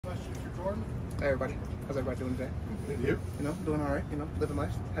Jordan. Hey everybody, how's everybody doing today? You? You know, doing all right. You know, living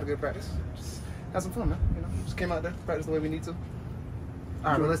life. Had a good practice. Just had some fun, man. You know, just came out there, practiced the way we need to.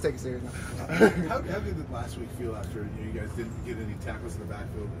 All right, well, let's take it serious now. How did last week feel after you guys didn't get any tackles in the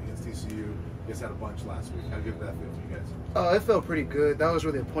backfield against TCU? You guys had a bunch last week. How good did that feel for you guys? It felt pretty good. That was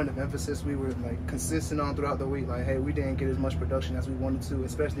really a point of emphasis we were like consistent on throughout the week. Like, hey, we didn't get as much production as we wanted to,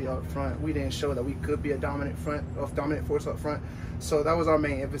 especially up front. We didn't show that we could be a dominant force up front. So that was our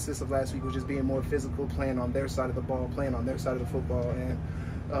main emphasis of last week, was just being more physical, playing on their side of the ball, playing on their side of the football, and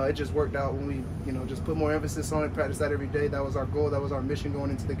it just worked out when we, just put more emphasis on it, practice that every day. That was our goal. That was our mission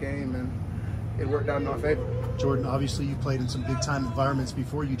going into the game, and it worked out in our favor. Jordan, obviously you played in some big-time environments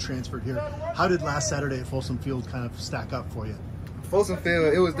before you transferred here. How did last Saturday at Folsom Field kind of stack up for you? Folsom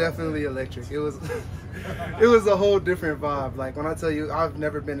Field, it was definitely electric. It was it was a whole different vibe. Like, when I tell you, I've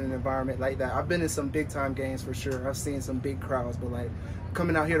never been in an environment like that. I've been in some big-time games for sure. I've seen some big crowds, but like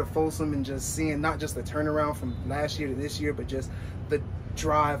coming out here to Folsom and just seeing not just the turnaround from last year to this year, but just the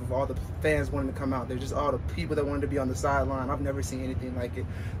drive of all the fans wanting to come out there, just all the people that wanted to be on the sideline. I've never seen anything like it.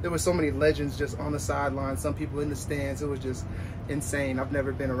 There were so many legends just on the sideline, some people in the stands. It was just insane. I've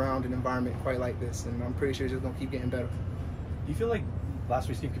never been around an environment quite like this, and I'm pretty sure it's just going to keep getting better. Do you feel like last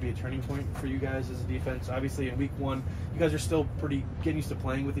week's game could be a turning point for you guys as a defense? Obviously, in week one, you guys are still pretty getting used to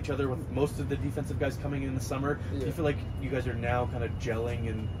playing with each other, with most of the defensive guys coming in the summer. Yeah. Do you feel like you guys are now kind of gelling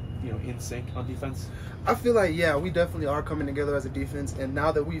and in sync on defense? I feel like, yeah, we definitely are coming together as a defense, and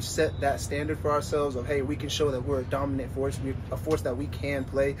now that we've set that standard for ourselves of, hey, we can show that we're a dominant force, we're a force that we can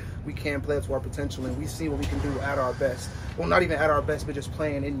play up to our potential, and we see what we can do at our best. Well, not even at our best, but just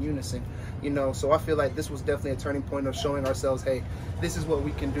playing in unison, So I feel like this was definitely a turning point of showing ourselves, hey, this is what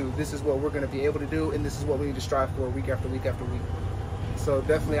we can do, this is what we're going to be able to do, and this is what we need to strive for week after week after week. So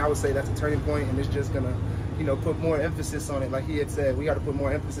definitely I would say that's a turning point, and it's just going to put more emphasis on it. Like he had said, we got to put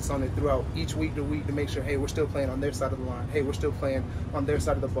more emphasis on it throughout each week to week to make sure, hey, we're still playing on their side of the line. Hey, we're still playing on their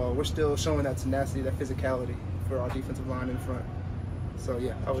side of the ball. We're still showing that tenacity, that physicality for our defensive line in front. So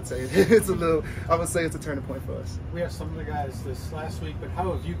yeah, I would say it's a turning point for us. We have some of the guys this last week, but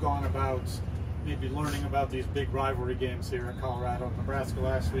how have you gone about maybe learning about these big rivalry games here in Colorado? Nebraska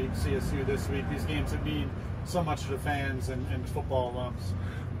last week, CSU this week, these games that mean so much to the fans and football alums.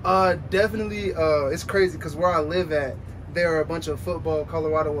 Definitely, it's crazy because where I live at, there are a bunch of football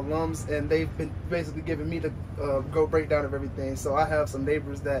Colorado alums, and they've been basically giving me the go breakdown of everything. So I have some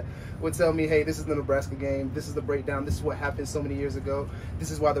neighbors that would tell me, hey, this is the Nebraska game, this is the breakdown, this is what happened so many years ago,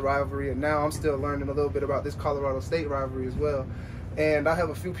 this is why the rivalry, and now I'm still learning a little bit about this Colorado State rivalry as well. And I have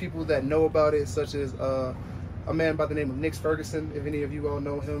a few people that know about it, such as a man by the name of Nick Ferguson. If any of you all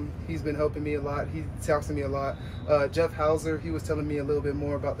know him, he's been helping me a lot. He talks to me a lot. Jeff Hauser, he was telling me a little bit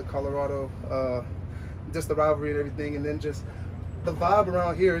more about the Colorado, just the rivalry and everything. And then just the vibe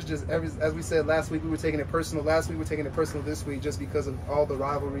around here is just, as we said last week, we were taking it personal. Last week, we're taking it personal this week just because of all the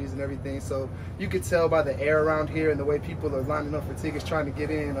rivalries and everything. So you could tell by the air around here and the way people are lining up for tickets trying to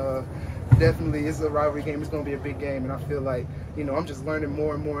get in. Definitely, it's a rivalry game. It's going to be a big game, and I feel like, I'm just learning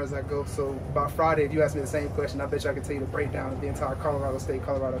more and more as I go. So by Friday, if you ask me the same question, I bet you I can tell you the breakdown of the entire Colorado State,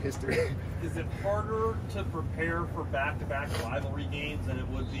 Colorado history. Is it harder to prepare for back-to-back rivalry games than it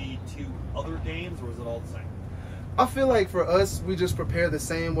would be to other games, or is it all the same? I feel like for us, we just prepare the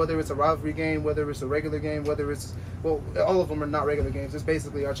same, whether it's a rivalry game, whether it's a regular game, whether it's, well, all of them are not regular games. It's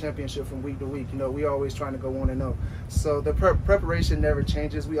basically our championship from week to week. We're always trying to go 1-0. So the preparation never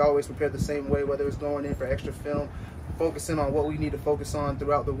changes. We always prepare the same way, whether it's going in for extra film, focusing on what we need to focus on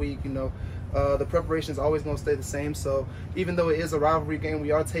throughout the week. The preparation is always going to stay the same. So even though it is a rivalry game,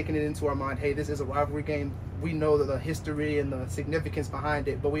 we are taking it into our mind, hey, this is a rivalry game. We know the history and the significance behind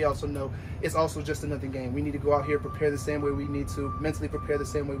it, but we also know it's also just another game. We need to go out here, prepare the same way we need to, mentally prepare the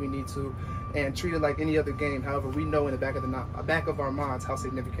same way we need to, and treat it like any other game. However, we know in the back of our minds how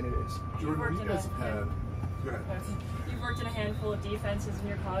significant it is. Jordan, you guys have had... Go ahead. You've worked in a handful of defenses in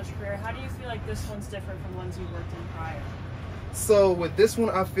your college career. How do you feel like this one's different from ones you've worked in prior? So with this one,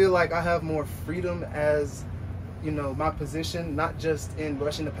 I feel like I have more freedom as, my position, not just in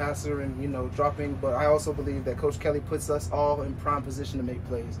rushing the passer and, dropping, but I also believe that Coach Kelly puts us all in prime position to make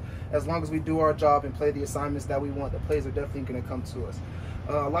plays. As long as we do our job and play the assignments that we want, the plays are definitely going to come to us.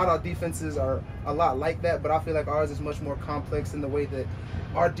 A lot of our defenses are a lot like that, but I feel like ours is much more complex in the way that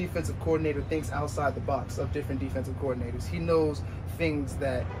our defensive coordinator thinks outside the box of different defensive coordinators. He knows things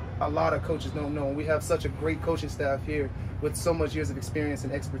that a lot of coaches don't know. And we have such a great coaching staff here with so much years of experience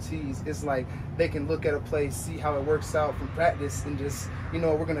and expertise. It's like they can look at a play, see how it works out from practice, and just, we're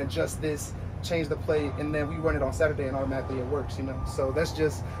going to adjust this, change the play, and then we run it on Saturday and automatically it works, So that's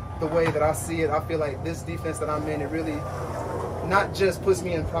just the way that I see it. I feel like this defense that I'm in, it really not just puts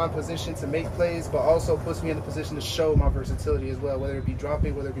me in prime position to make plays, but also puts me in the position to show my versatility as well, whether it be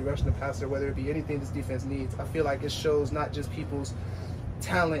dropping, whether it be rushing the passer, whether it be anything this defense needs. I feel like it shows not just people's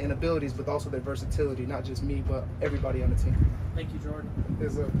talent and abilities, but also their versatility, not just me, but everybody on the team. Thank you, Jordan.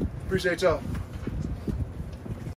 Appreciate y'all.